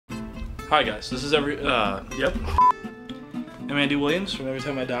Hi guys, this is yep. I'm Andy Williams from Every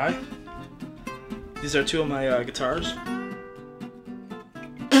Time I Die. These are two of my guitars.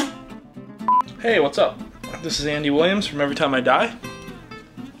 Hey, what's up? This is Andy Williams from Every Time I Die.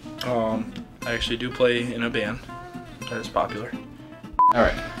 I actually do play in a band that is popular.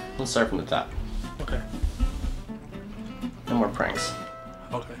 Alright, let's start from the top. Okay. No more pranks.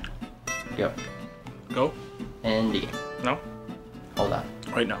 Okay. Yep. Go? And D. No? Hold on.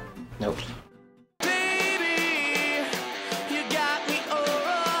 Right now. Nope.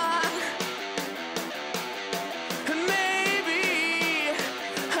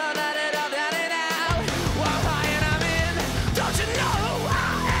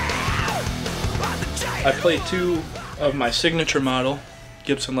 I play two of my signature model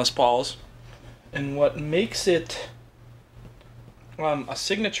Gibson Les Pauls, and what makes it a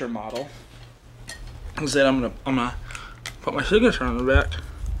signature model is that I'm gonna put my signature on the back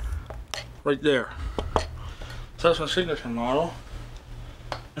right there. So that's my signature model.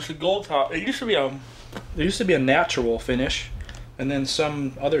 It's a gold top. It used to be a natural finish, and then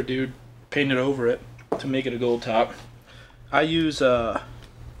some other dude painted over it to make it a gold top. I use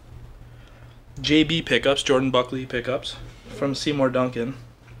JB pickups, Jordan Buckley pickups from Seymour Duncan.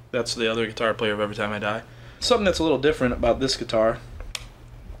 That's the other guitar player of Every Time I Die. Something that's a little different about this guitar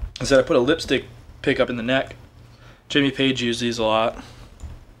is that I put a lipstick pickup in the neck. Jimmy Page used these a lot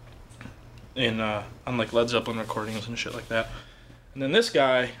on like Led Zeppelin recordings and shit like that. And then this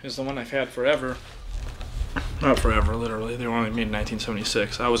guy is the one I've had forever. Not forever, literally. They were only made in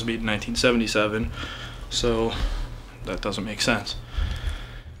 1976. I was made in 1977, so that doesn't make sense.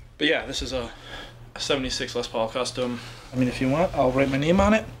 But yeah, this is a 76 Les Paul Custom. I mean, if you want, I'll write my name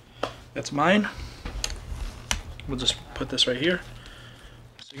on it. That's mine. We'll just put this right here.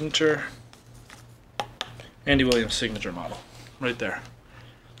 Signature. Andy Williams signature model. Right there.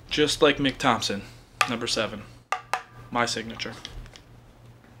 Just like Mick Thompson, number 7. My signature.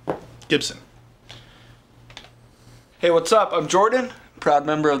 Gibson. Hey, what's up? I'm Jordan, proud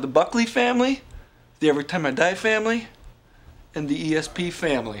member of the Buckley family, the Every Time I Die family, and the ESP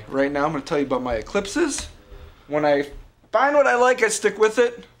family. Right now I'm going to tell you about my Eclipses. When I find what I like, I stick with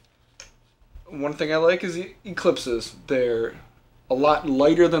it. One thing I like is the Eclipses. They're a lot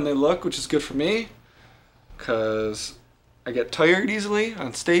lighter than they look, which is good for me, because I get tired easily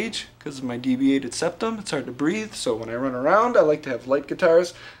on stage because of my deviated septum. It's hard to breathe, so when I run around, I like to have light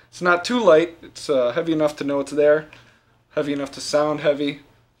guitars. It's not too light. It's heavy enough to know it's there, heavy enough to sound heavy.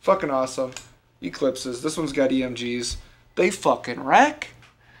 Fucking awesome. Eclipses. This one's got EMGs. They fucking wreck.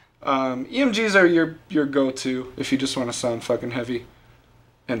 EMGs are your go-to if you just want to sound fucking heavy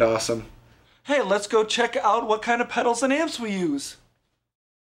and awesome. Hey, let's go check out what kind of pedals and amps we use.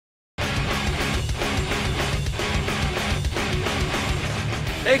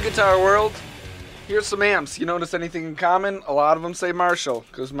 Hey, guitar world. Here's some amps. You notice anything in common? A lot of them say Marshall,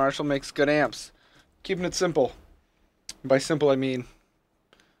 because Marshall makes good amps. Keeping it simple. By simple, I mean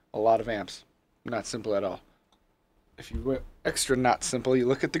a lot of amps. Not simple at all. If you went extra not simple, you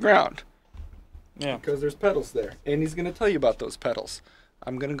look at the ground. Yeah. Because there's pedals there. And he's going to tell you about those pedals.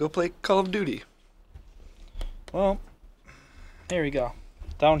 I'm going to go play Call of Duty. Well, here we go.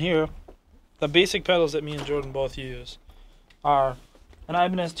 Down here, the basic pedals that me and Jordan both use are an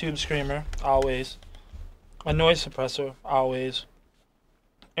Ibanez Tube Screamer, always, a noise suppressor, always,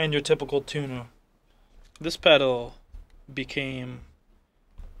 and your typical tuner. This pedal became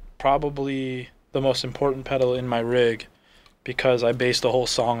probably the most important pedal in my rig because I based the whole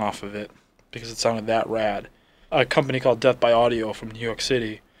song off of it because it sounded that rad. A company called Death by Audio from New York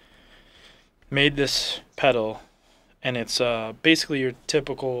City made this pedal, and it's basically your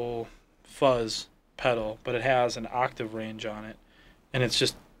typical fuzz pedal, but it has an octave range on it, and it's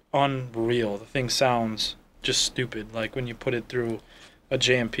just unreal. The thing sounds just stupid. Like when you put it through a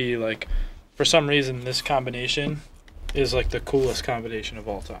JMP, like for some reason this combination is like the coolest combination of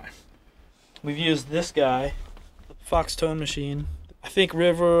all time. We've used this guy, Fox Tone Machine. I think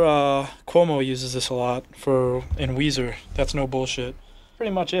River Cuomo uses this a lot in Weezer. That's no bullshit.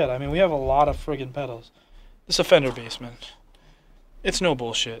 Pretty much it. I mean, we have a lot of friggin' pedals. This is a Fender Basement. It's no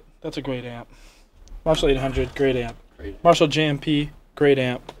bullshit. That's a great amp. Marshall 800, great amp. Marshall JMP, great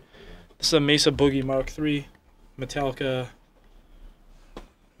amp. This is a Mesa Boogie Mark III. Metallica.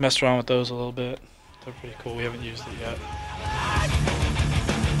 Messed around with those a little bit. They're pretty cool. We haven't used it yet.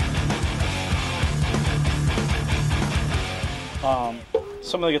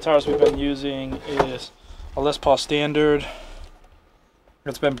 Some of the guitars we've been using is a Les Paul Standard.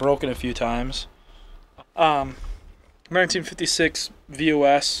 It's been broken a few times. 1956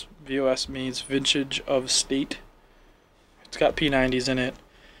 VOS. VOS means Vintage of State. It's got P90s in it.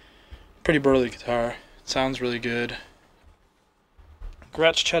 Pretty burly guitar. Sounds really good.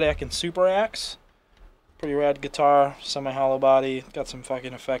 Gretsch Chedak and Super Axe. Pretty rad guitar, semi-hollow body. Got some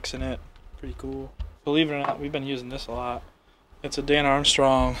fucking effects in it. Pretty cool. Believe it or not, we've been using this a lot. It's a Dan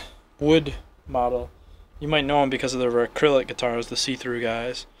Armstrong wood model. You might know them because of their acrylic guitars, the see-through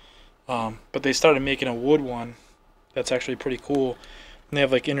guys. But they started making a wood one that's actually pretty cool. And they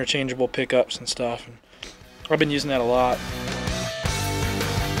have like interchangeable pickups and stuff. And I've been using that a lot.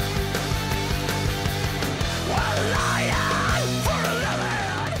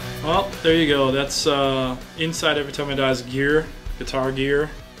 Well, there you go. That's Inside Every Time I Die's gear, guitar gear.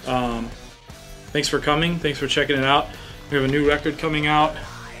 Thanks for coming. Thanks for checking it out. We have a new record coming out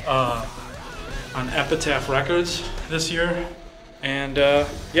on Epitaph Records this year. And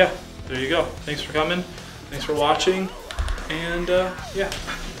yeah, there you go. Thanks for coming. Thanks for watching. And yeah.